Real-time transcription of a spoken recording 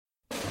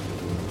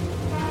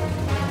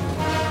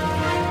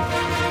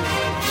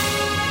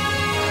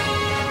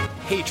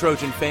Hey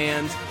Trojan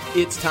fans,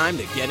 it's time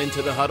to get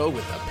into the huddle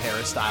with the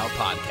Peristyle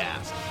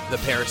Podcast. The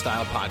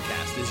Peristyle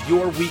Podcast is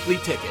your weekly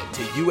ticket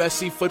to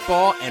USC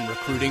football and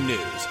recruiting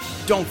news.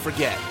 Don't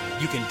forget,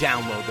 you can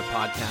download the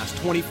podcast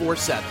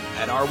 24/7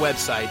 at our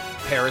website,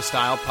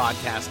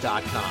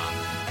 peristylepodcast.com.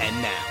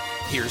 And now,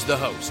 here's the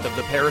host of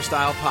the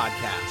Peristyle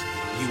Podcast,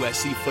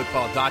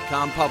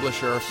 USCfootball.com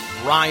publisher,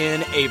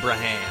 Ryan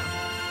Abraham.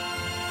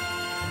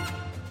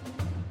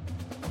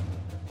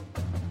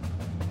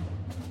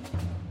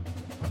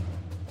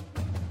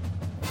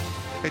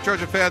 Hey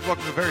Trojan fans,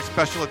 welcome to a very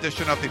special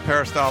edition of the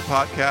Peristyle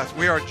Podcast.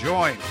 We are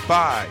joined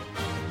by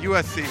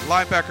USC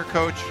linebacker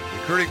coach,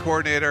 recruiting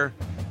coordinator,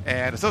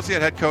 and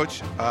associate head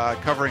coach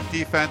covering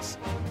defense,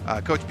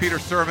 Coach Peter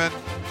Sirmon.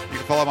 You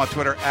can follow him on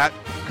Twitter at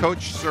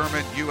Coach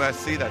Sirmon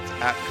USC. That's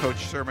at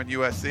Coach Sirmon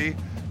USC.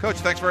 Coach,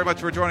 thanks very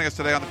much for joining us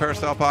today on the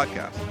Peristyle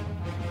Podcast.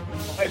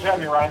 Thanks for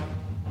having me, Ryan.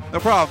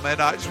 No problem.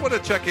 And I just want to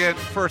check in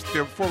first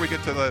before we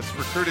get to this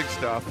recruiting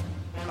stuff.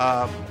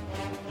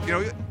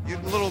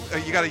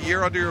 You got a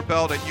year under your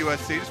belt at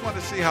USC. Just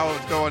wanted to see how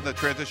it's going, the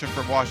transition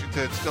from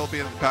Washington, still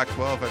being in the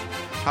Pac-12, and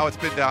how it's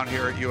been down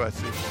here at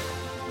USC.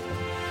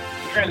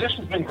 The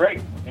transition's been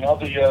great. You know,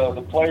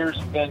 the players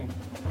have been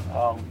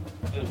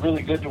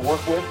really good to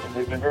work with, and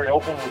they've been very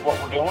open with what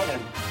we're doing.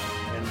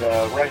 And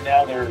right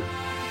now they're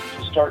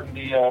just starting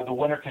the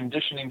winter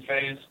conditioning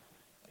phase,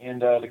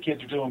 and the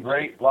kids are doing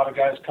great. A lot of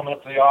guys coming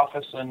up to the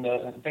office, and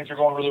things are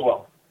going really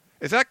well.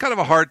 Is that kind of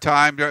a hard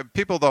time?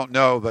 People don't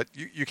know, but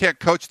you can't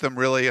coach them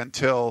really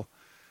until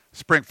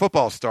spring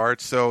football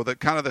starts. So that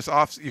kind of this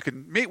off, you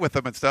can meet with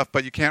them and stuff,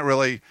 but you can't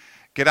really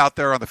get out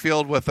there on the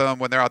field with them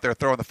when they're out there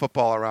throwing the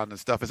football around and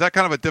stuff. Is that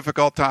kind of a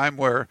difficult time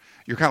where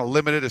you're kind of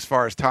limited as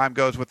far as time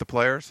goes with the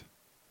players?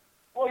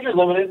 Well, you're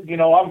limited. You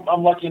know,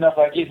 I'm lucky enough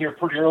I get here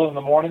pretty early in the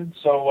morning.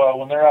 So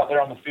when they're out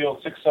there on the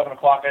field, 6, 7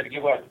 o'clock, I had to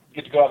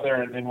get to go out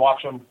there and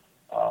watch them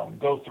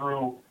go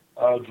through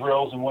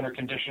drills and winter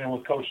conditioning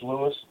with Coach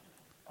Lewis.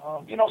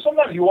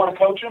 Sometimes you want to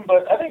coach them,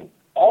 but I think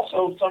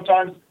also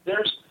sometimes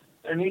there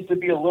needs to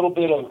be a little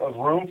bit of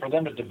room for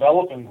them to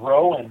develop and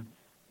grow, and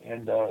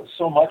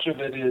so much of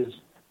it is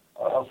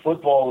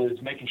football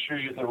is making sure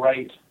you have the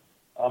right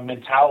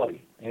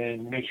mentality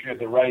and make sure you have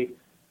the right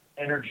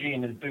energy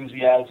and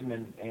enthusiasm,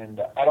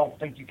 and I don't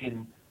think you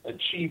can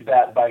achieve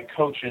that by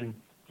coaching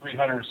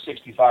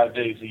 365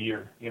 days a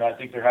year. You know, I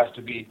think there has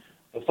to be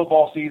the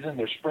football season,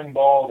 there's spring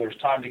ball, there's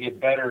time to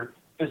get better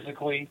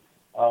physically,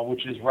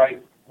 which is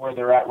right where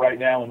they're at right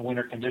now in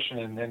winter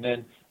conditioning, and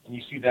then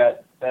you see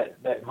that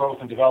growth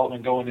and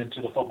development going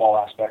into the football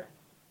aspect.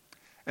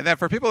 And then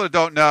for people that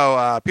don't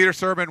know, Peter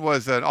Sirmon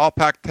was an all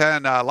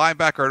Pac-10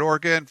 linebacker at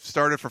Oregon,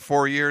 started for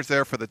 4 years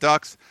there for the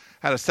Ducks,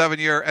 had a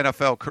 7-year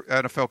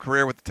NFL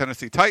career with the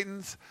Tennessee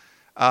Titans,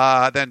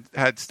 then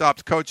had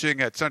stopped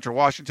coaching at Central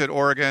Washington,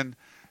 Oregon,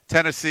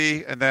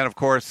 Tennessee, and then, of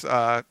course,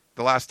 the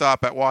last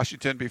stop at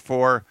Washington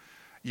before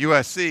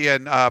USC.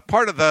 And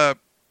part of the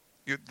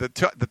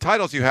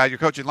titles you had, you're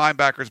coaching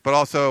linebackers, but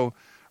also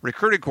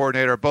recruiting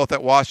coordinator, both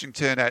at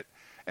Washington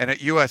and at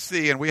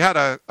USC. And we had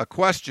a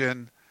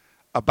question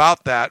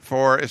about that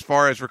for as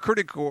far as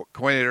recruiting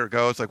coordinator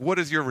goes. Like, what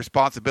is your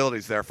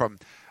responsibilities there from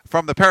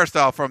the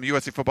Peristyle from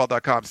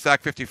USCfootball.com?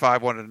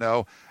 Stack55 wanted to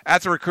know,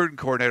 as a recruiting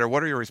coordinator,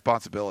 what are your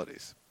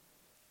responsibilities?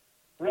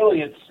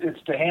 Really,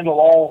 it's to handle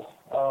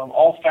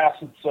all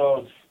facets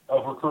of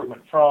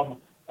recruitment, from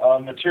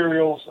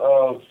materials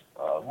of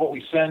what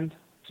we send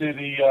to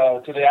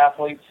the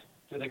athletes,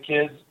 to the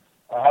kids,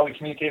 how we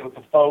communicate with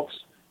the folks,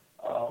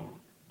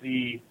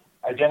 the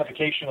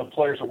identification of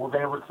players that we're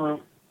going to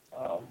recruit,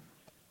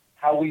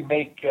 how we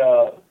make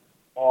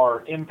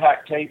our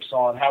impact tapes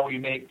on how we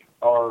make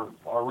our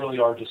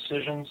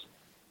decisions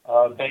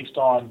based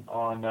on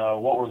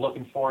what we're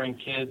looking for in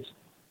kids,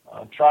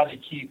 trying to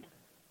keep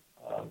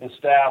the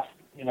staff,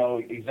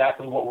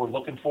 exactly what we're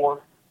looking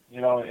for,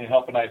 and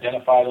helping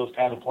identify those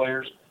kind of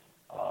players.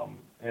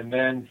 And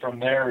then from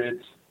there,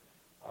 it's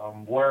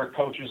where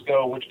coaches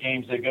go, which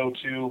games they go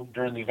to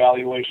during the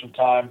evaluation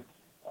time,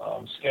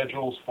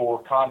 schedules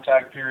for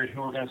contact period,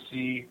 who we're going to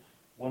see,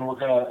 when we're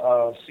going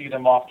to see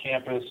them off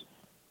campus,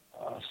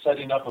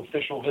 setting up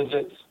official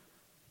visits,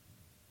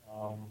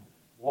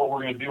 what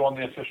we're going to do on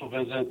the official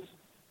visits.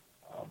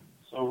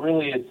 So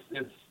really,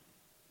 it's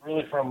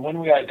really from when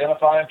we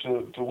identify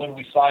them to when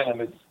we sign them.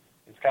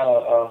 It's kind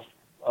of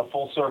a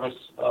full service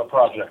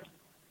project.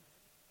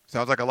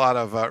 Sounds like a lot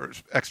of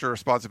extra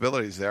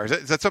responsibilities there.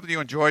 Is that something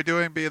you enjoy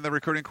doing, being the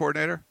recruiting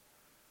coordinator?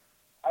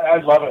 I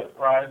love it,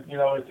 Ryan.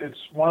 It's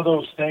one of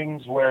those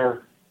things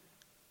where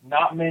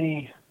not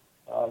many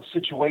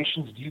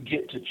situations do you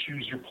get to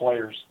choose your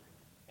players.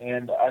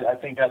 And I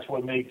think that's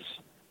what makes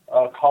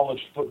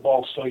college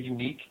football so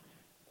unique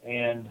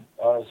and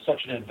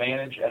such an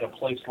advantage at a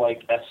place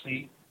like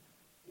SC.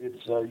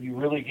 It's you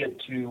really get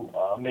to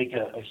make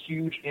a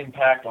huge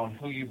impact on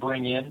who you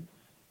bring in.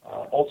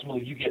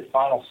 Ultimately, you get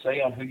final say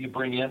on who you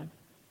bring in,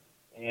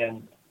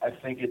 and I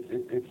think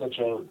it's such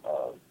a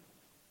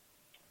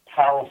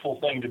powerful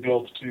thing to be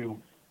able to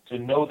to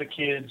know the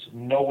kids,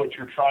 know what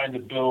you're trying to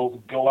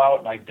build, go out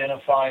and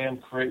identify them,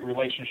 create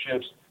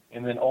relationships,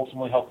 and then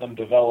ultimately help them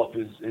develop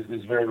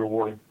is very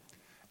rewarding.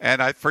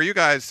 And for you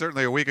guys,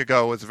 certainly a week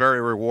ago was a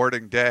very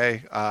rewarding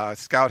day.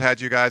 Scout had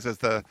you guys as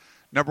the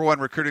 #1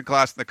 recruiting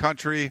class in the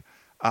country.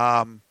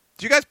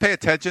 Do you guys pay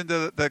attention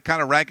to the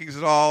kind of rankings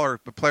at all, or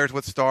the players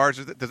with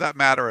stars? Does that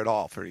matter at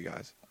all for you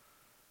guys?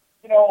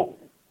 You know,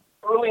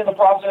 early in the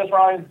process,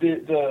 Ryan,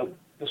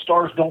 the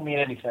stars don't mean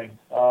anything.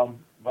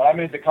 But I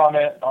made the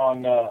comment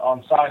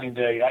on signing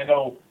day. I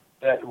know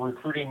that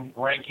recruiting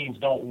rankings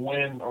don't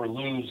win or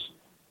lose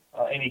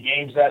any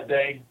games that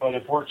day, but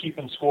if we're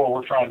keeping score,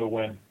 we're trying to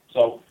win.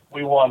 So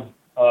we won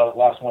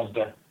last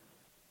Wednesday.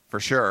 For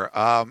sure.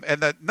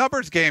 And the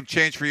numbers game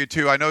changed for you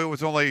too. I know it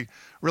was only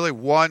really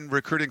one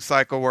recruiting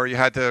cycle where you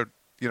had to,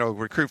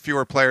 recruit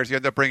fewer players. You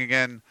ended up bringing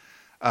in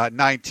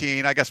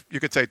 19. I guess you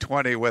could say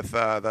 20 with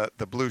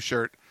the blue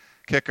shirt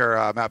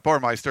kicker Matt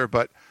Bormeister.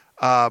 But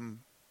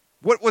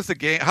what was the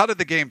game? How did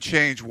the game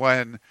change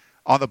when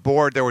on the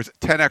board there was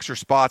 10 extra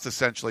spots?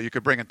 Essentially, you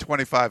could bring in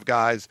 25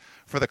 guys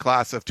for the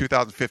class of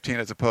 2015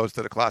 as opposed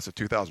to the class of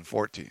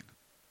 2014.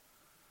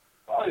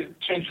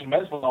 It changed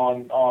immensely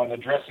on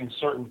addressing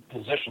certain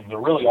positions, or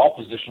really all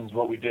positions,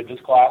 what we did this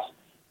class.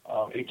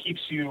 It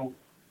keeps you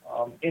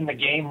in the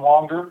game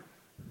longer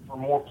for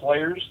more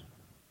players,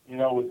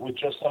 with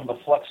just some of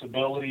the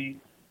flexibility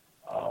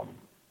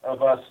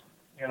of us,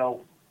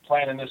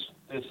 planning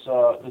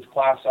this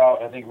class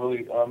out, I think,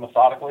 really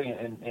methodically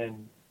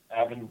and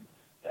having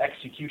the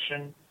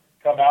execution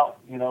come out,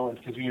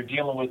 because when you're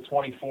dealing with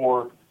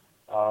 24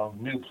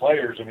 new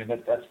players, I mean,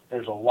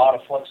 there's a lot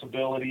of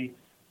flexibility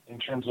in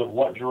terms of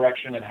what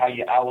direction and how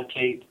you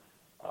allocate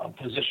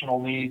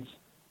positional needs,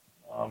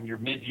 your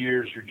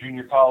mid-years, your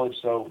junior college.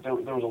 So there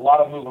was a lot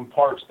of moving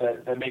parts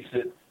that makes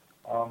it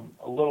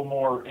a little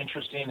more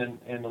interesting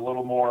and a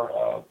little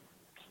more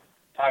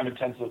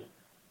time-intensive.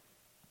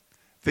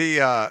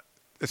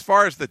 As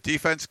far as the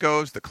defense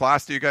goes, the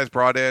class that you guys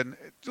brought in,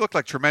 it looked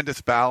like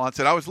tremendous balance.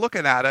 And I was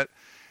looking at it,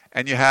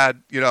 and you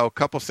had, a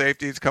couple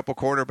safeties, a couple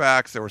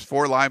quarterbacks. There was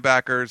 4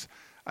 linebackers.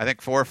 I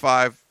think 4 or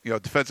 5,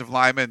 defensive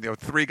linemen,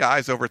 3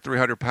 guys over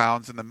 300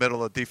 pounds in the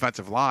middle of the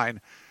defensive line.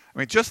 I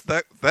mean, just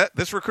that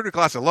this recruiting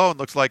class alone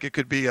looks like it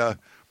could be a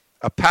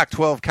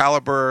Pac-12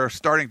 caliber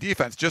starting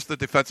defense, just the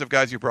defensive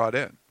guys you brought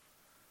in.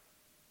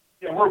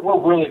 Yeah,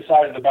 we're really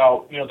excited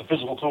about, the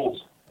physical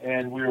tools,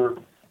 and we're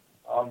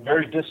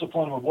very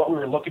disciplined with what we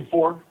were looking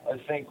for. I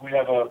think we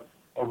have a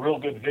real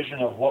good vision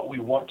of what we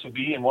want to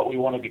be and what we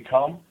want to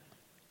become.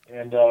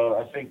 And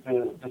I think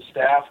the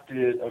staff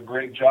did a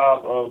great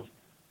job of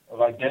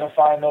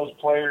identifying those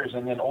players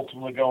and then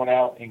ultimately going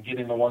out and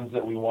getting the ones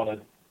that we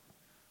wanted.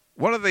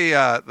 One of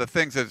the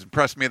things that's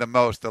impressed me the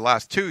most the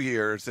last 2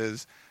 years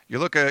is you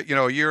look at,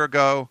 a year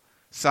ago,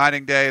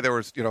 signing day, there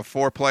was,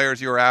 4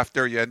 players you were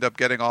after. You end up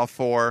getting all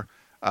 4.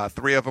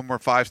 3 of them were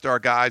 5-star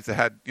guys that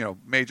had,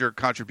 major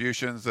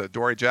contributions,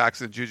 Dory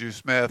Jackson, Juju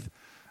Smith,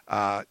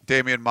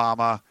 Damian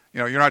Mama.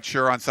 You're not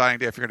sure on signing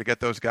day if you're going to get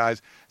those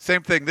guys.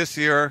 Same thing this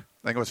year.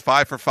 I think it was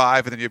 5 for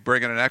 5, and then you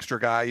bring in an extra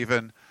guy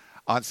even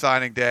on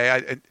signing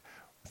day.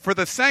 For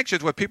the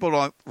sanctions, what people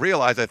don't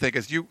realize, I think,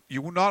 is you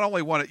not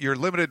only want it, you're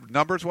limited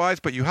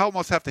numbers-wise, but you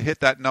almost have to hit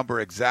that number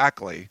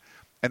exactly.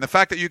 And the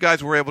fact that you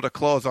guys were able to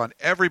close on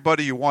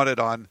everybody you wanted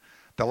on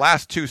the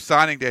last 2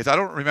 signing days, I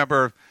don't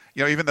remember,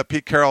 even the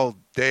Pete Carroll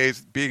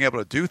days being able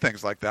to do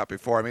things like that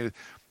before. I mean,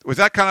 was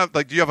that kind of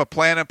like, do you have a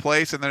plan in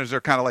place, and then is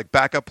there kind of like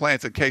backup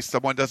plans in case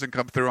someone doesn't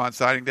come through on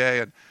signing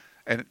day?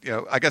 And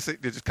I guess you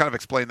just kind of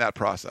explain that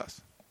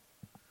process.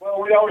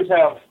 Well, we always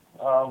have,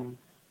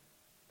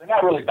 they're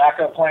not really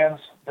backup plans.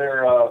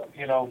 They're,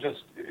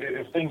 just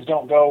if things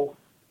don't go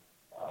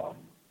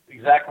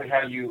exactly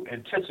how you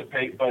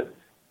anticipate. But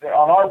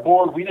on our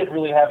board, we didn't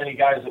really have any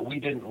guys that we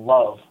didn't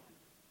love.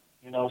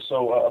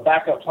 So a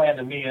backup plan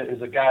to me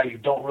is a guy you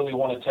don't really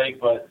want to take,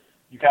 but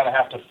you kind of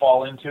have to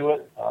fall into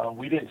it.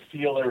 We didn't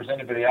feel there was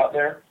anybody out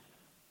there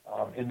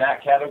in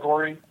that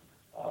category.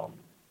 I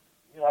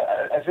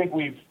think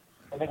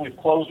we've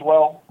closed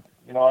well.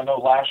 I know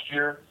last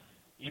year,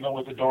 even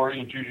with the Dory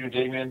and Juju and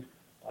Damian,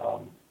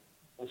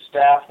 the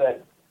staff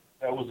that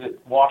was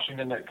at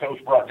Washington that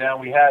Coach brought down,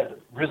 we had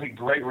really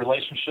great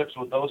relationships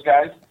with those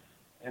guys.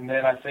 And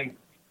then I think,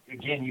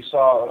 again, you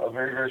saw a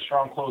very, very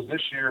strong close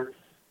this year.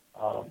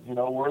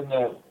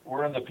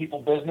 We're in the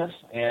people business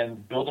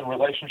and building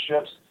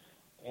relationships,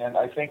 and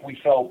I think we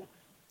felt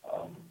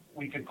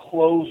we could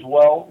close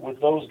well with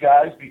those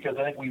guys because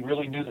I think we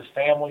really knew the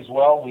families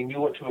well. We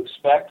knew what to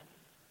expect,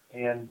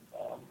 and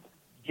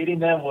getting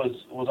them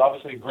was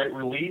obviously a great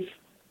relief,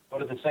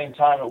 but at the same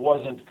time, it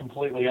wasn't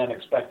completely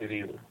unexpected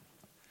either.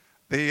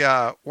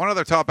 The one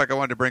other topic I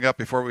wanted to bring up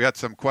before we got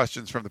some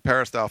questions from the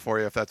Peristyle for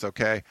you, if that's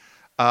okay.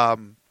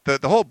 The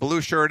whole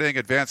blue shirting,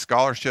 advanced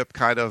scholarship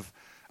kind of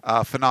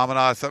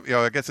phenomena.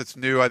 I guess it's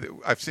new.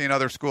 I've seen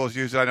other schools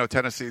use it. I know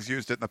Tennessee's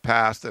used it in the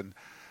past, and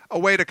a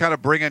way to kind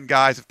of bring in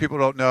guys. If people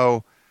don't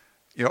know,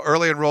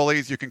 early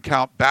enrollees you can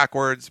count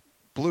backwards.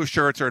 Blue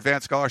shirts or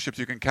advanced scholarships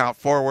you can count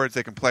forwards.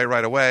 They can play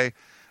right away.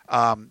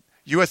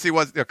 USC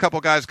was a couple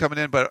guys coming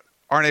in, but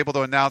aren't able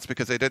to announce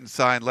because they didn't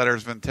sign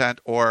letters of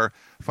intent or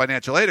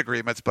financial aid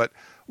agreements. But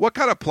what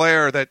kind of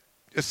player that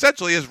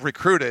essentially is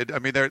recruited? I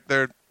mean,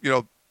 they're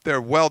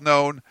well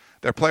known.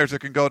 They're players that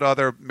can go to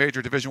other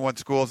major Division I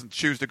schools and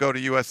choose to go to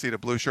USC to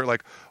blue shirt.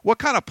 Like, what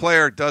kind of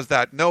player does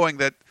that, knowing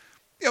that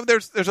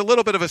there's a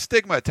little bit of a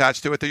stigma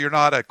attached to it that you're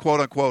not a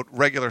quote unquote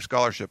regular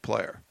scholarship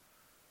player?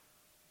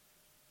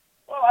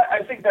 Well,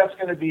 I think that's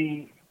going to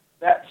be,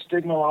 that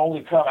stigma will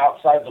only come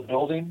outside the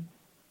building,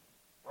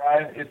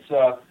 right? It's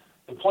the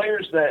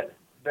players that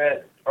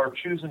are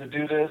choosing to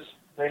do this.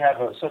 They have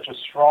such a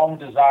strong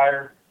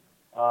desire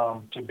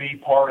to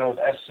be part of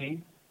SC.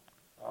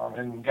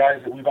 And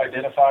guys that we've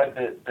identified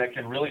that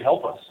can really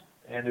help us.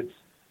 And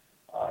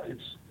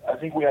I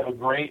think we have a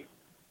great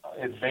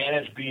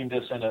advantage being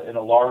this in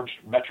a large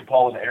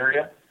metropolitan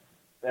area,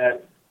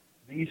 that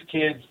these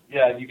kids,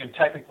 you can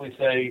technically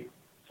say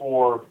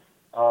for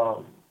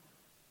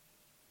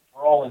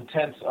all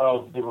intents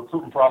of the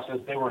recruitment process,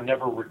 they were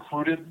never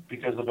recruited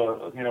because of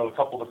a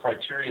couple of the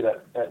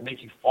criteria that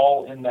make you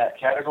fall in that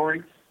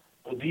category.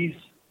 But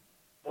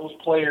those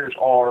players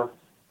are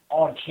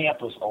on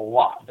campus a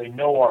lot. They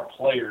know our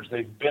players.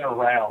 They've been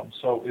around.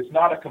 So it's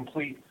not a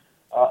complete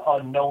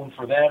unknown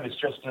for them. It's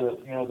just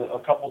a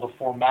couple of the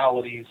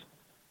formalities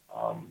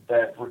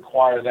that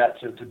require that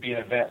to be an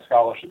advanced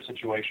scholarship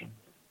situation.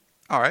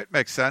 All right,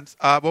 makes sense.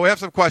 Well, we have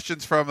some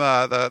questions from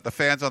the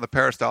fans on the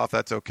Peristyle, if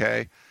that's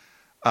okay.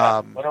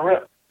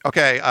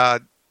 Okay,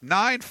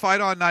 9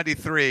 Fight On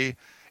 93,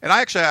 and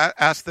I actually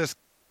asked this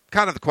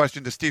kind of the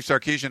question to Steve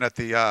Sarkisian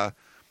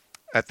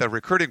at the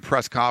recruiting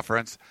press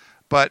conference.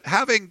 But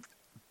how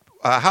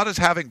does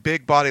having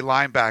big body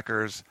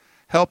linebackers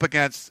help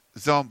against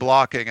zone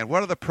blocking, and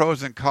what are the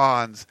pros and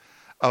cons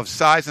of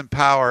size and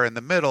power in the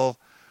middle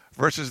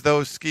versus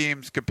those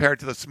schemes compared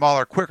to the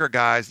smaller, quicker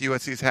guys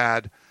USC's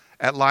had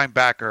at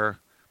linebacker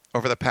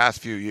over the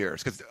past few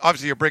years? Because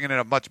obviously you're bringing in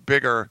a much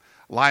bigger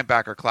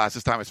linebacker class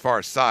this time as far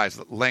as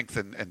size, length,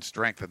 and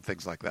strength and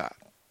things like that.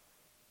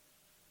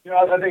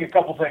 I think a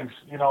couple things,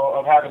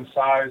 of having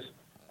size.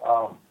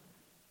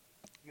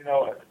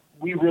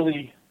 We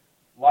really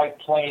like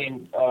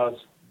playing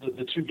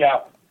the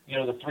two-gap,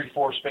 the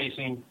 3-4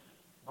 spacing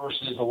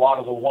versus a lot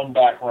of the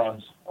one-back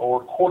runs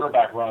or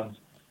quarterback runs.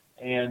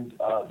 And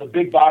the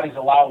big bodies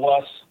allow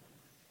us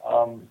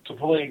to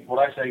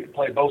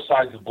play both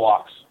sides of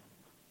blocks,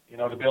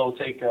 to be able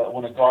to take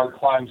when a guard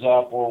climbs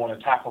up or when a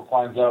tackle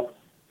climbs up,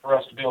 for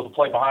us to be able to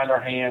play behind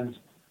our hands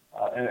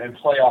and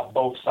play off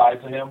both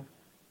sides of him.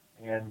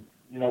 And,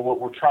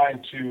 what we're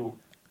trying to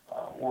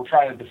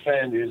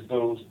defend is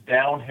those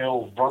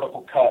downhill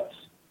vertical cuts.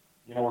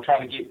 We're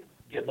trying to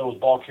get those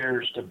ball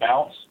carriers to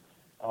bounce,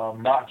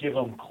 not give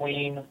them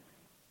clean,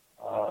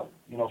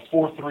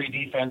 4-3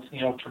 defense.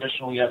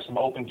 Traditionally you have some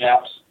open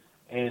gaps,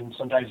 and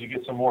sometimes you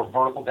get some more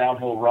vertical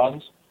downhill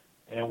runs,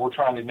 and we're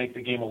trying to make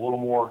the game a little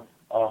more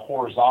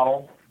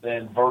horizontal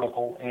than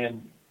vertical.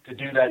 And to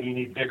do that, you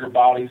need bigger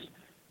bodies,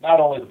 not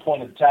only the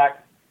point of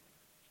attack,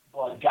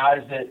 but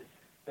guys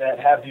that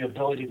have the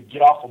ability to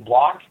get off a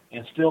block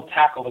and still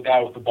tackle the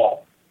guy with the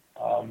ball.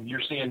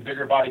 You're seeing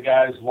bigger body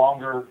guys,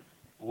 longer,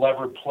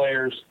 levered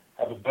players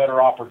have a better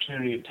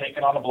opportunity of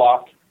taking on a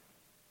block,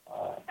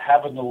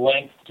 having the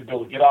length to be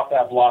able to get off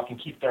that block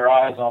and keep their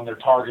eyes on their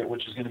target,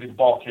 which is going to be the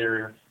ball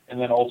carrier, and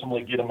then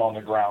ultimately get them on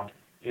the ground.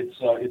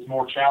 It's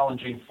more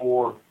challenging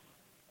for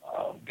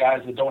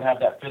guys that don't have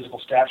that physical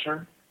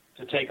stature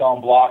to take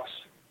on blocks,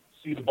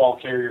 see the ball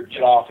carrier,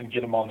 get off, and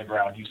get them on the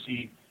ground. You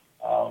see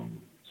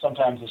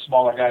sometimes the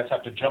smaller guys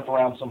have to jump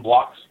around some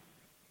blocks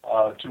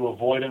to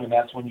avoid them, and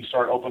that's when you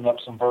start opening up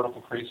some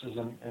vertical creases,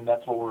 and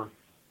that's what we're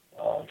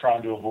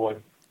trying to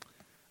avoid.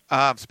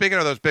 Speaking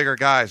of those bigger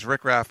guys,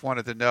 Rick Raff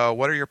wanted to know,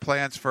 what are your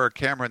plans for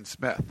Cameron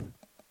Smith?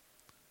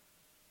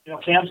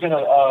 Cam's going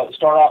to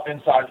start off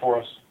inside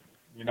for us.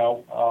 I'm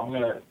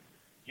going to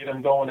get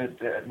him going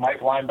at Mike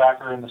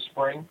linebacker in the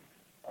spring,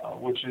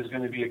 which is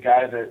going to be a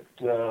guy that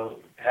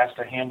has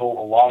to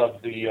handle a lot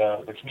of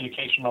the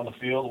communication on the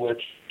field,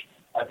 which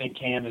I think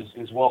Cam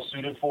is well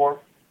suited for.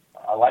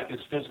 I like his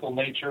physical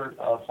nature,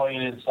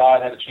 playing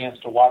inside. I had a chance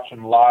to watch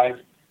him live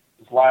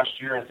this last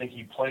year. I think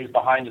he plays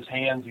behind his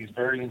hands. He's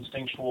very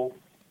instinctual.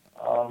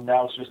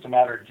 Now it's just a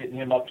matter of getting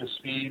him up to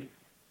speed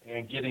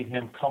and getting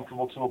him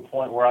comfortable to a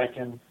point where I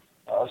can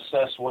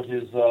assess what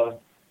his, kind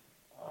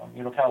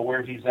of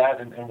where he's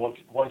at and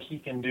what he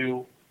can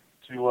do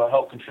to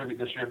help contribute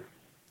this year.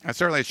 And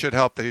certainly it should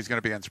help that he's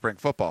going to be in spring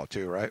football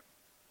too, right?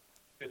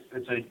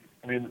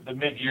 The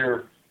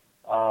mid-year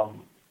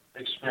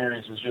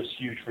experience is just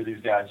huge for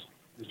these guys.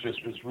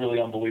 It's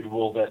really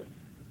unbelievable that,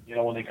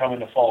 when they come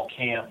into fall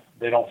camp,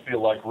 they don't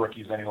feel like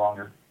rookies any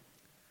longer.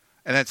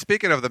 And then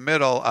speaking of the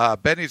middle,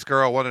 Benny's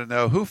girl wanted to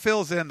know who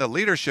fills in the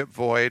leadership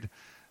void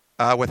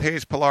with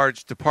Hayes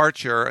Pillard's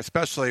departure,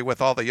 especially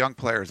with all the young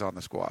players on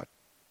the squad.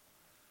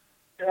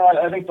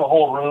 I think the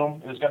whole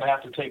room is going to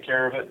have to take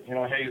care of it.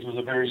 Hayes was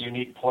a very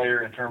unique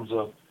player in terms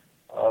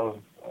of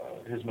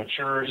his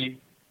maturity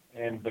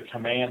and the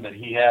command that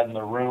he had in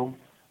the room.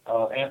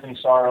 Anthony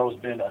Sorrow has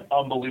been an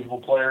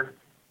unbelievable player.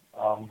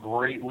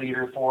 Great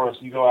leader for us.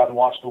 You go out and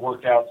watch the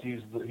workouts.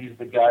 He's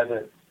the guy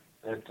that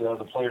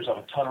the players have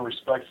a ton of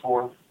respect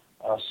for.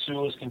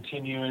 Sue is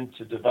continuing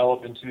to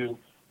develop into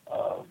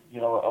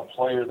a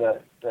player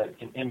that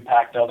can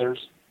impact others.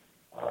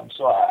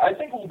 So I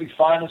think we'll be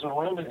fine as a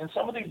room. And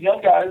some of these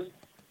young guys,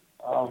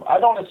 I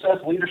don't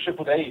assess leadership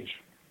with age.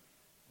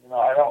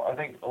 I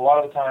think a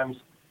lot of the times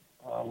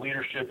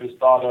leadership is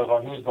thought of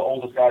on who's the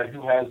oldest guy,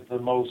 who has the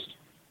most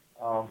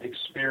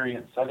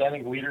experience. I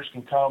think leaders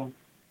can come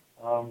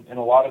in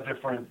a lot of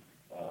different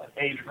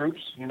age groups.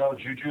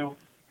 Juju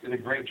did a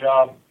great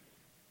job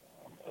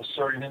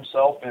asserting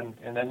himself and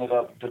ended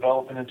up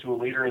developing into a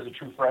leader as a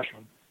true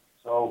freshman.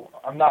 So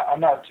I'm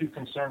not too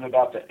concerned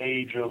about the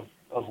age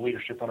of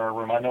leadership in our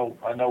room. I know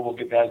we'll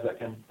get guys that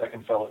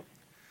can fill it.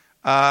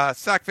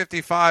 Sack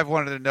 55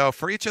 wanted to know,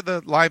 for each of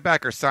the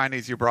linebacker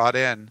signings you brought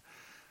in,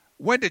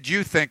 when did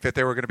you think that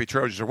they were going to be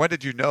Trojans, or when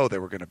did you know they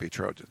were going to be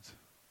Trojans?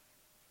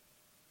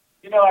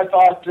 I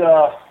thought,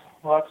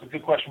 well, that's a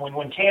good question.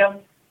 When Cam,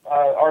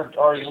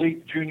 our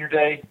elite junior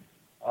day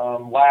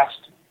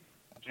last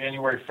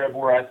January,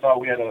 February, I thought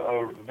we had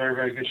a very,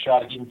 very good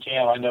shot at getting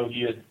Cam. I know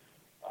he had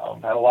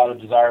had a lot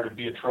of desire to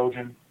be a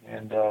Trojan,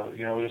 and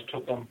it just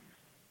took them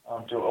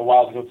to a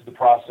while to go through the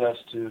process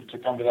to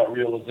come to that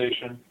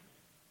realization.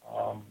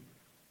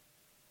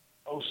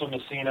 Osa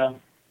Messina,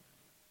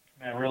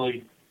 man,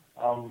 really,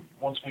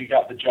 once we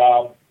got the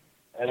job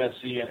at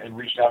SC and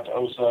reached out to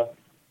Osa,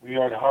 we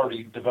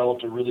already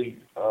developed a really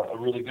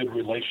good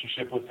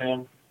relationship with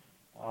him.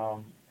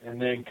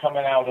 And then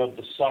coming out of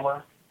the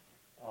summer,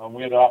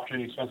 we had the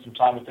opportunity to spend some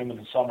time with him in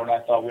the summer, and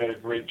I thought we had a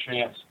great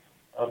chance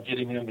of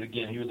getting him. But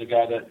again, he was a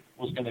guy that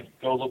was going to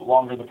go a little bit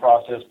longer in the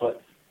process.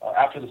 But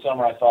after the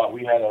summer, I thought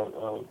we had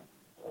a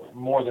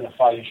more than a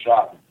fighting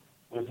shot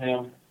with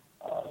him.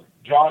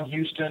 John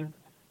Houston,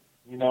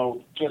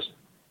 just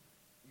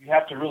you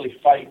have to really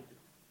fight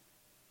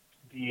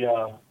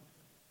the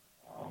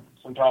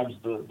sometimes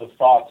the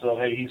thoughts of,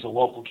 hey, he's a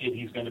local kid,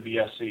 he's going to be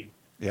SC.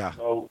 Yeah.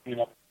 So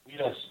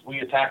we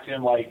attacked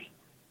him like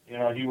he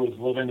was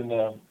living in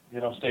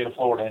the state of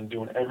Florida and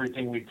doing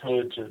everything we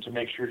could to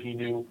make sure he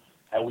knew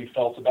how we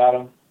felt about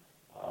him.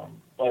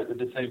 But at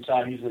the same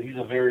time, he's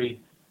a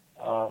very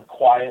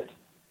quiet,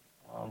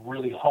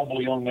 really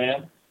humble young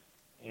man.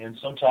 And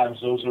sometimes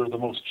those are the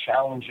most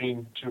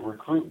challenging to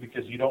recruit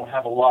because you don't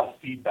have a lot of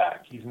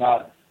feedback. He's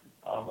not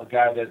a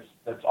guy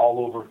that's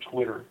all over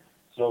Twitter.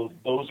 So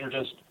those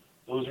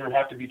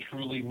have to be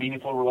truly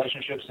meaningful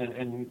relationships.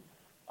 And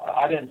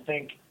I didn't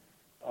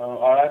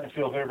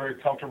feel very, very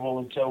comfortable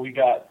until we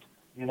got,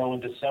 in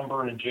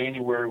December and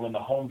January when the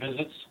home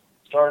visits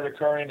started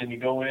occurring, and you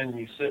go in and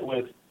you sit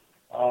with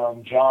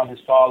John, his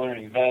father,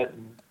 and Yvette,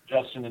 and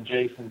Justin, and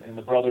Jason, and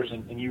the brothers,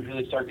 and you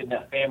really start getting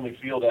that family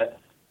feel that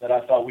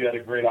I thought we had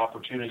a great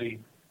opportunity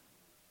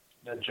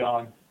that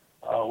John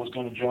was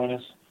going to join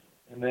us.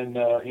 And then,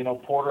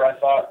 Porter, I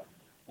thought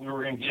we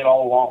were going to get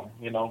all along,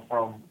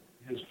 from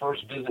his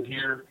first visit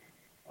here.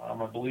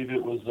 I believe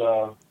it was,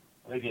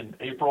 in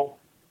April.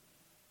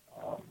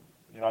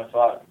 I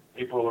thought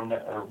April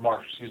or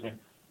March, excuse me.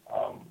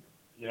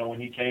 When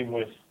he came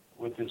with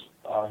his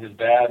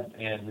dad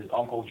and his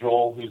uncle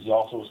Joel, who's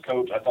also his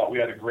coach, I thought we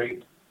had a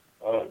great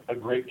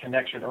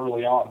connection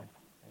early on.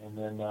 And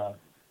then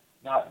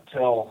not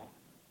until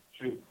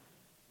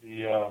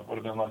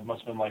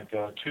must have been like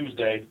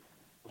Tuesday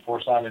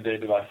before signing day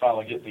did I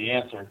finally get the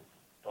answer.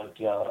 But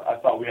I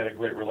thought we had a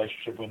great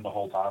relationship with him the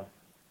whole time.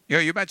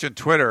 You mentioned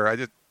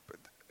Twitter.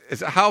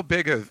 How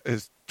big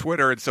is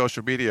Twitter and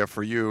social media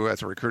for you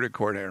as a recruiting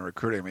coordinator and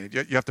recruiting? I mean,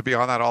 you have to be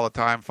on that all the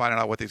time, finding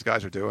out what these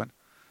guys are doing.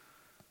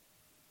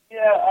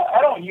 Yeah,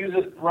 I don't use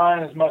it,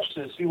 Ryan, as much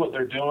to see what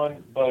they're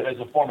doing, but as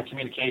a form of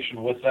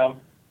communication with them.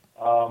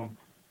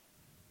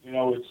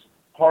 It's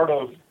part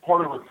of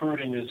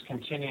recruiting is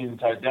continuing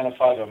to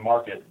identify the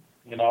market.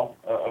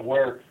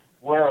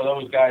 Where are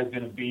those guys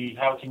going to be?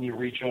 How can you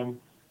reach them?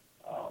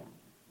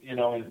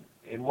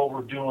 And what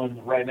we're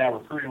doing right now,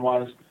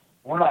 recruiting-wise,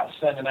 we're not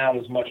sending out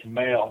as much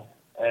mail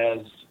as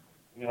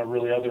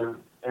really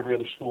every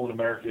other school in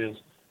America is.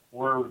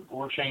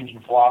 We're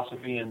changing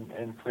philosophy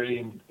and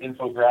creating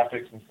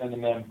infographics and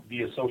sending them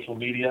via social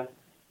media.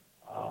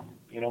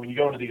 When you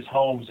go into these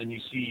homes and you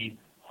see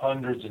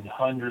hundreds and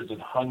hundreds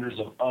and hundreds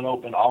of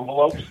unopened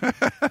envelopes,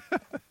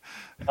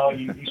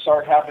 you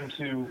start having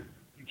to,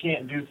 you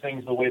can't do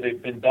things the way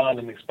they've been done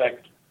and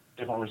expect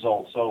different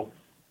results. So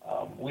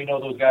we know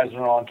those guys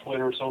are on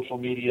Twitter, social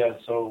media,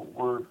 so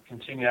we're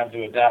continuing to have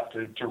to adapt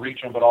to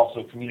reach them, but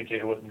also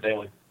communicate with them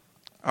daily.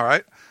 All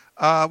right.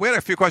 We had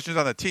a few questions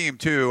on the team,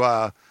 too.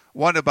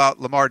 One about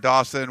Lamar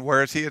Dawson.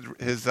 Where is he in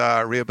his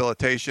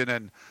rehabilitation,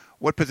 and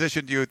what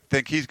position do you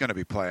think he's going to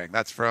be playing?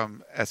 That's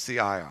from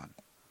SCI on.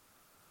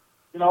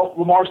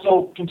 Lamar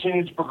still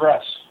continues to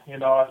progress. I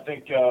don't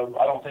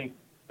think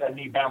that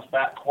knee bounced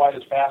back quite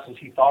as fast as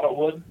he thought it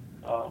would.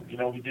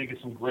 He did get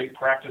some great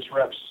practice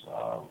reps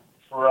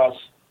for us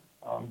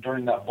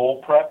during that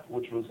bowl prep,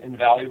 which was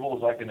invaluable. It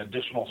was like an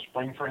additional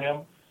spring for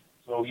him.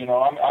 So,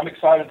 I'm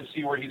excited to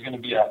see where he's going to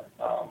be at.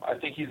 I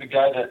think he's a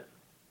guy that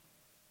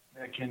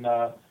can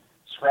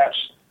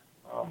scratched,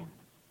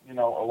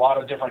 a lot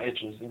of different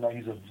itches.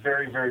 He's a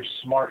very, very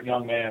smart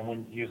young man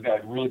when he's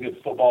got really good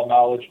football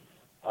knowledge.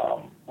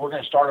 We're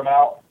going to start him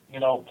out,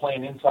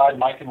 playing inside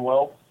Mike and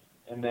Will,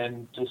 and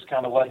then just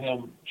kind of let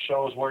him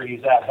show us where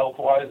he's at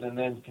health-wise, and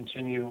then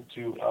continue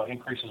to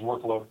increase his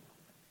workload.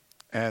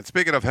 And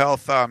speaking of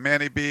health,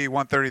 Manny B,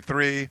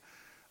 133,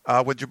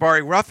 when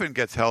Jabari Ruffin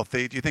gets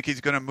healthy, do you think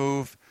he's going to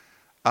move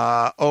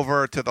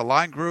over to the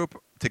line group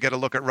to get a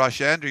look at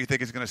rush end, or do you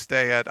think he's going to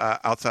stay at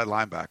outside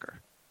linebacker?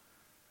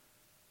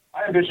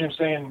 I envision him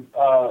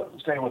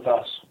staying with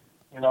us,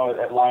 at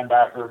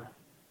linebacker.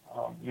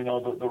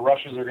 The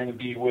rushes are going to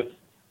be with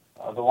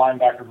the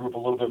linebacker group a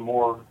little bit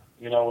more,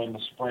 in the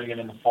spring and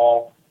in the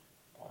fall.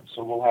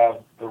 So we'll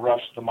have the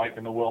rush, the Mike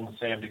and the Will and the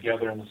Sam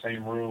together in the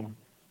same room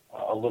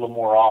a little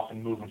more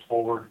often moving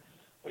forward.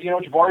 But,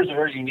 Jabari's a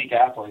very unique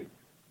athlete.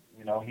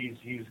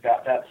 He's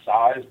got that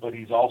size, but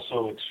he's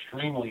also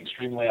extremely,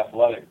 extremely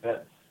athletic.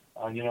 That,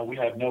 we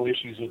have no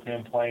issues with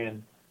him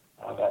playing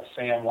that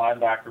Sam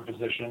linebacker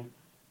position.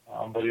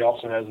 But he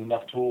also has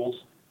enough tools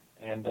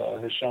and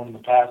has shown in the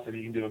past that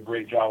he can do a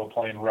great job of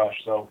playing rush.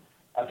 So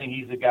I think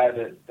he's the guy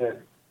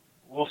that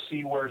we'll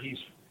see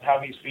how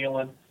he's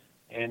feeling,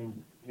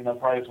 and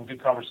probably have some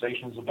good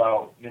conversations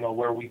about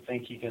where we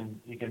think he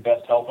can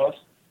best help us,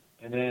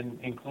 and then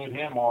include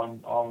him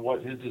on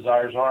what his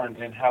desires are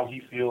and how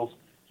he feels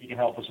he can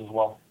help us as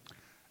well.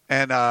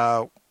 And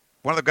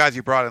one of the guys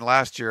you brought in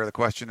last year, the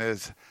question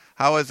is,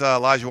 how is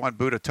Lajuan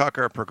Buddha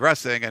Tucker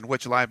progressing, and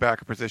which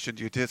linebacker position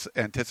do you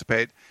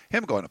anticipate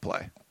him going to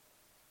play?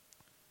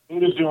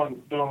 Buddha's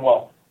doing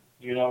well.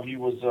 He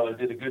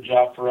did a good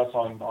job for us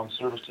on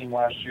service team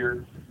last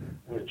year,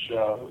 which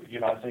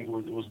I think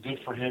was good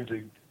for him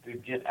to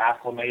get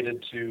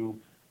acclimated to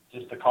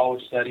just the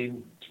college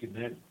setting, to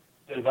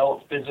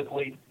develop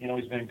physically.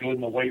 He's been good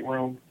in the weight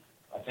room.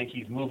 I think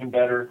he's moving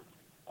better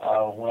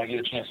when I get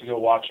a chance to go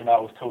watch him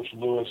out with Coach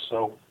Lewis.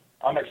 So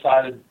I'm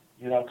excited,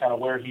 kind of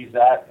where he's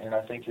at, and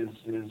I think his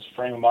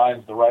frame of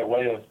mind is the right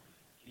way of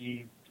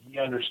he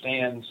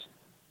understands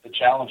the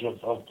challenge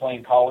of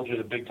playing college at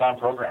a big-time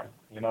program.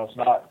 It's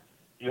not,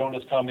 you don't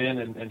just come in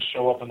and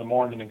show up in the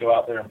morning and go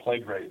out there and play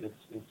great.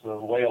 It's a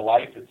way of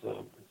life, it's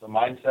a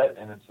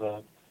mindset, and it's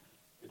a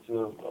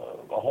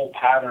whole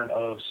pattern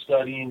of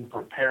studying,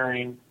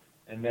 preparing,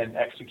 and then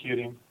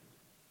executing.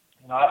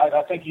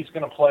 I think he's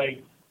going to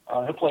play,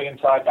 he'll play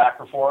inside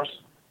backer for us.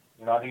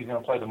 I think he's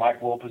going to play the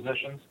Mike Will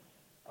positions.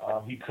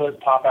 He could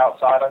pop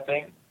outside, I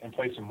think, and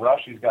play some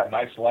rush. He's got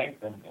nice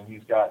length, and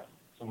he's got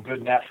some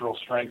good natural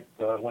strength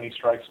when he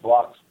strikes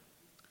blocks.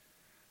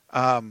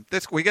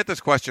 We get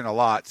this question a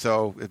lot,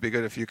 so it'd be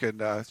good if you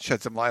could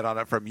shed some light on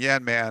it from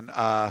Yan Man.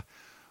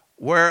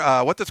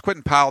 What does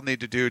Quentin Powell need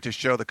to do to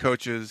show the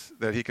coaches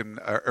that he can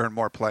earn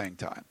more playing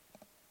time?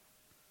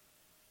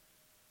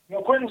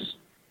 Quentin's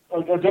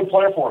a good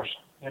player for us.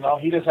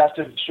 He just has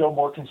to show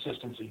more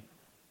consistency.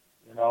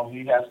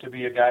 He has to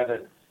be a guy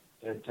that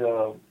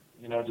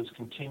just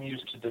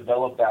continues to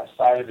develop that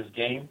side of his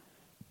game.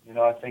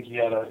 I think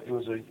it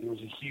was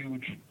a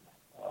huge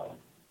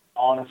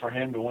honor for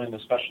him to win the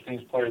Special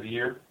Teams Player of the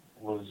Year.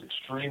 It was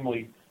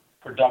extremely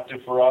productive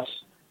for us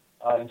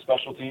in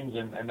special teams,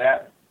 and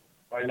that,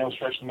 by no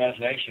stretch of the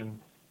imagination,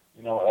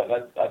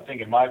 I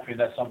think, in my opinion,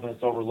 that's something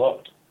that's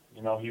overlooked.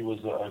 He was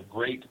a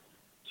great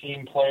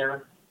team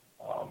player,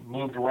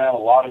 moved around a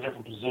lot of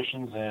different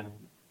positions, and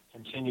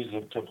continues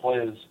to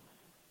play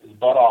his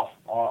butt off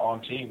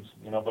on teams.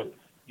 But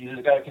he's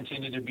a guy that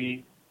continued to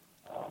be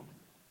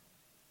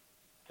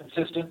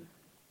consistent.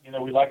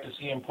 We'd like to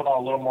see him put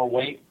on a little more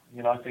weight.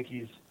 I think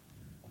he's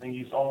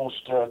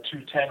almost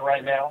 210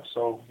 right now,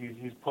 so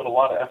he's put a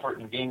lot of effort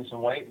in gaining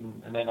some weight,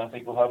 and then I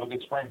think we'll have a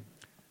good spring.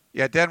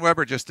 Yeah, Dan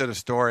Weber just did a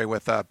story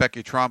with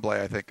Becky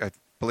Tremblay. I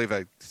believe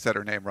I said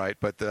her name right,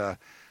 but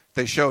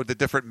they showed the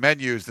different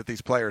menus that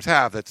these players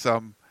have.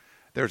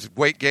 There's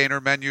weight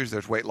gainer menus,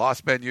 there's weight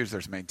loss menus,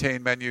 there's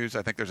maintain menus.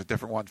 I think there's a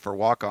different one for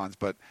walk-ons,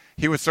 but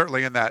he was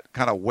certainly in that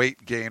kind of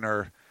weight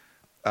gainer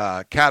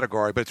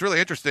category. But it's really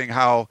interesting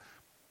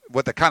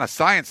what the kind of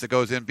science that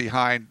goes in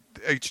behind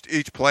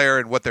each player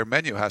and what their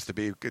menu has to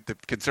be,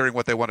 considering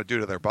what they want to do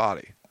to their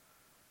body.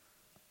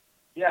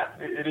 Yeah,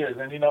 it is.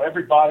 And,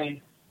 every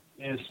body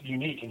is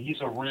unique, and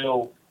he's a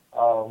real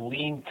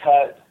lean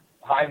cut,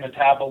 high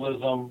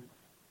metabolism,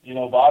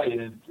 body.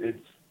 And it's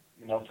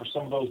for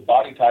some of those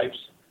body types,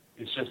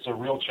 it's just a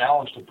real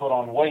challenge to put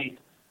on weight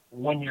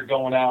when you're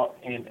going out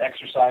and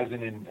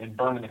exercising and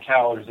burning the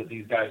calories that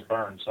these guys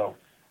burn. So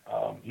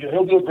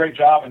he'll do a great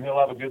job, and he'll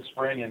have a good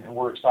spring, and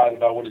we're excited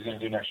about what he's going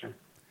to do next year.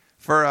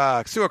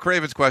 For Sua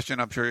Craven's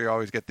question, I'm sure you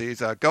always get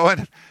these.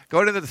 Going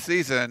into the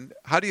season,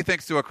 how do you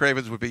think Sua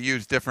Cravens would be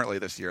used differently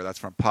this year? That's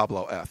from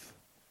Pablo F.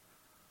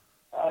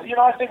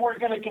 I think we're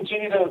going to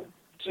continue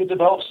to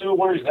develop Sua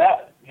where he's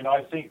at.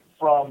 I think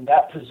from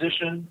that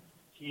position,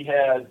 he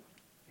had,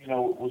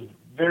 was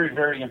very,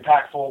 very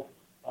impactful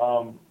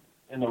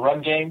in the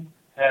run game,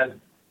 had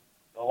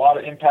a lot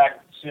of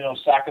impact,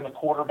 sacking the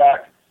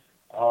quarterback.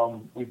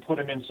 We put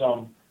him in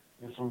some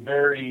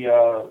very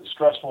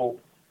stressful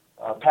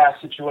pass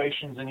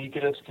situations, and he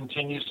just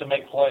continues to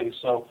make plays.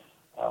 So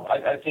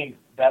I think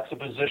that's a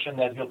position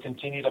that he'll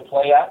continue to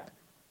play at.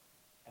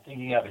 I think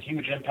he can have a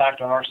huge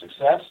impact on our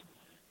success.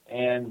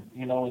 And,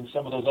 in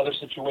some of those other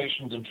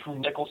situations, in true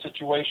nickel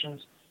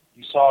situations,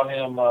 you saw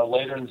him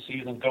later in the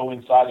season go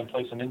inside and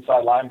play some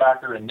inside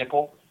linebacker and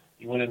nickel.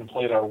 He went in and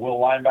played our will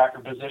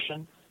linebacker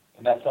position,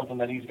 and that's something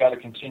that he's got to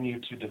continue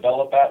to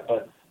develop at.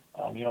 But,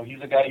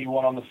 he's a guy you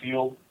want on the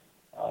field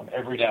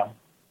every down.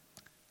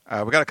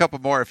 We got a couple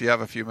more if you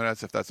have a few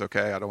minutes, if that's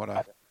okay. I don't want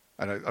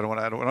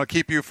to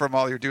keep you from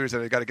all your duties.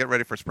 You got to get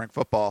ready for spring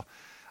football.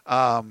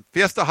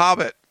 Fiesta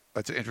Hobbit,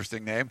 that's an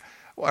interesting name.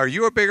 Are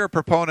you a bigger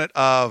proponent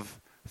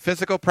of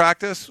physical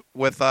practice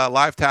with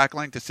live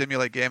tackling to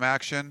simulate game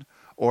action,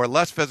 or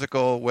less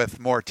physical with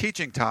more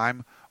teaching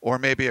time, or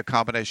maybe a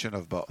combination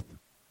of both?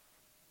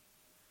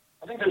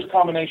 I think there's a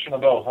combination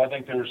of both. I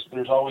think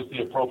there's always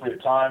the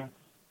appropriate time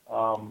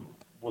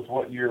with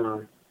what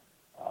your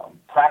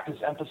practice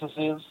emphasis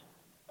is,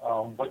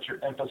 what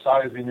you're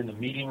emphasizing in the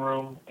meeting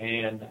room,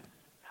 and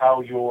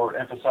how you're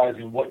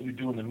emphasizing what you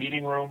do in the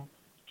meeting room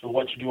to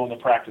what you do on the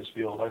practice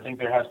field. I think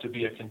there has to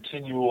be a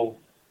continual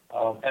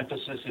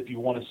emphasis if you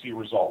want to see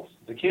results.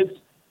 The kids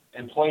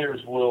and players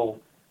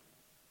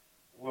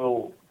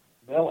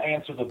they'll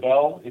answer the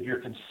bell if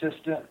you're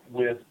consistent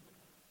with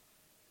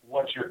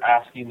what you're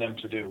asking them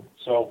to do.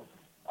 So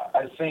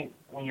I think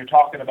when you're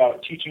talking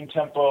about teaching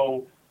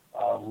tempo,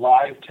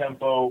 live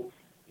tempo,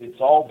 it's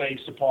all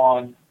based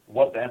upon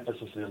what the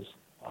emphasis is.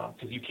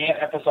 Because you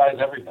can't emphasize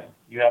everything.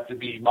 You have to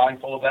be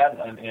mindful of that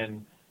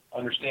and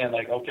understand,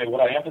 okay,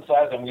 what I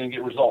emphasize, I'm going to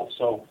get results.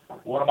 So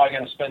what am I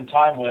going to spend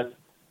time with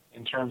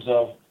in terms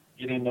of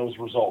getting those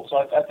results? So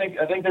I think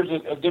there's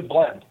a good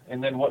blend.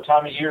 And then what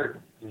time of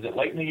year? Is it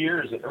late in the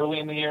year? Is it early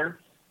in the year?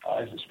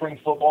 Is it spring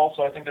football?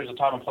 So I think there's a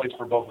time and place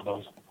for both of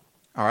those.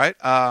 All right.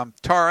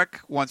 Tarek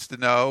wants to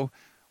know,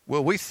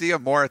 will we see a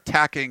more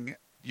attacking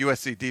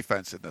USC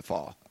defense in the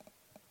fall?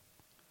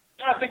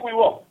 Yeah, I think we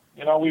will.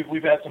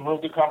 We've had some real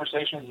good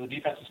conversations with the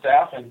defensive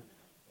staff, and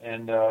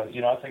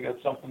I think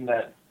that's something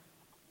that,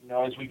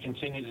 as we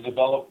continue to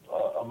develop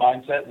a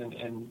mindset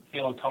and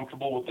feeling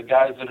comfortable with the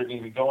guys that are going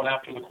to be going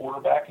after the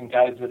quarterback and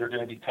guys that are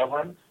going to be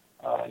covering,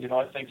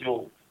 I think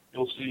you'll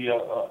see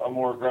a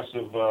more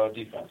aggressive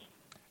defense.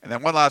 And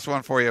then one last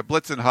one for you,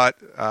 Blitzen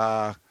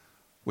Hut.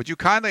 Would you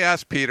kindly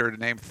ask Peter to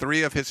name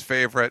 3 of his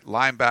favorite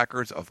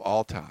linebackers of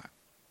all time?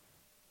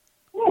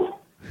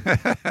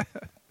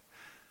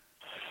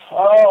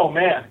 Oh,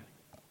 man.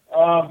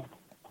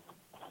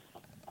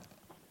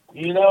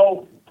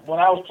 When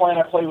I was playing,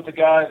 I played with a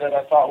guy that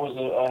I thought was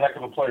a heck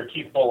of a player,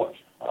 Keith Bullock.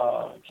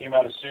 Came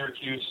out of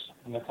Syracuse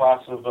in the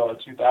class of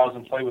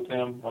 2000, played with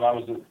him when I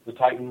was at the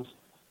Titans.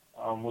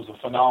 Was a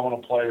phenomenal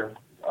player,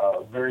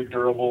 very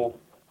durable,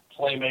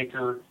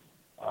 playmaker,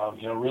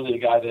 really a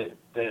guy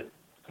that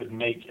could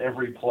make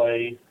every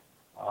play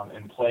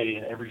and play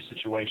in every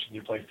situation. He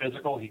could play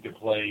physical, he could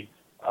play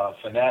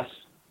finesse,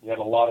 he had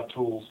a lot of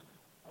tools.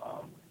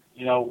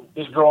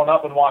 Just growing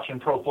up and watching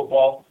pro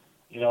football,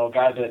 a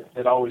guy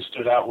that always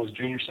stood out was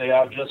Junior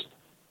Seau. Just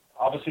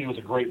obviously he was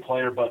a great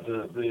player, but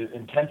the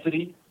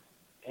intensity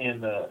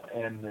and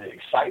the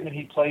excitement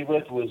he played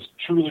with was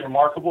truly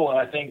remarkable. And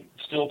I think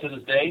still to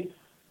this day,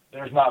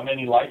 there's not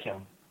many like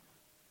him,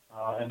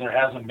 and there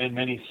hasn't been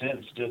many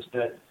since. Just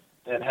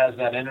that has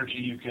that energy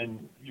you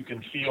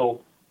can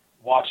feel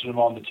watching him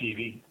on the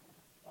TV.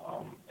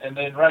 And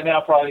then right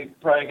now, probably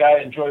a guy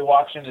I enjoy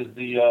watching is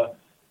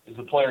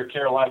the player at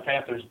Carolina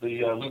Panthers,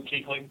 the Luke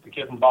Kuechly, the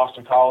kid from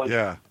Boston College.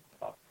 Yeah.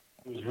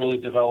 He was really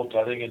developed,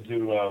 I think,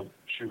 into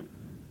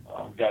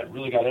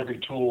got every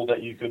tool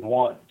that you could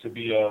want to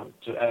be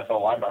to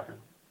NFL linebacker.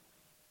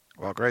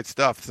 Well, great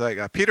stuff.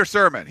 So, Peter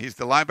Sirmon, he's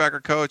the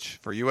linebacker coach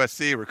for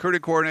USC,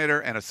 recruiting coordinator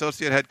and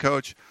associate head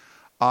coach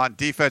on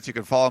defense. You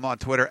can follow him on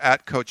Twitter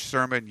at Coach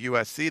Sirmon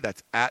USC.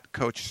 That's at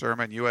Coach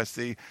Sirmon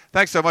USC.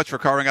 Thanks so much for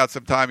carving out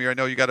some time here. I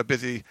know you got a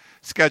busy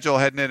schedule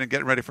heading in and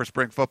getting ready for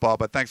spring football,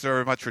 but thanks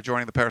very much for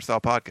joining the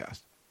Peristyle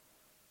Podcast.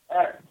 All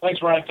right.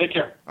 Thanks, Ryan. Take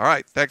care. All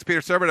right. Thanks,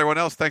 Peter Sirmon. Everyone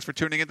else, thanks for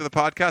tuning into the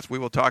podcast. We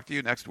will talk to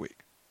you next week.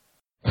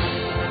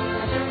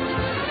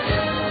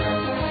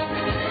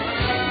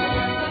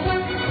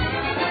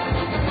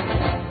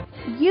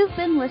 You've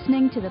been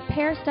listening to the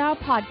Peristyle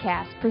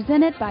Podcast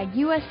presented by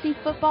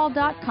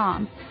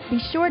USCFootball.com. Be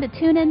sure to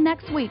tune in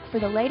next week for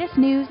the latest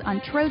news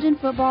on Trojan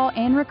football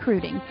and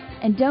recruiting.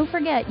 And don't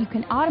forget, you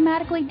can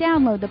automatically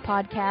download the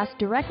podcast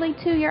directly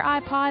to your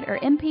iPod or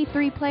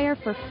MP3 player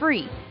for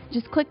free.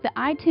 Just click the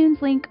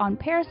iTunes link on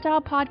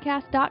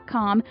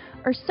peristylepodcast.com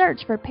or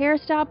search for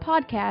Peristyle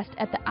Podcast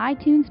at the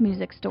iTunes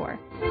Music Store.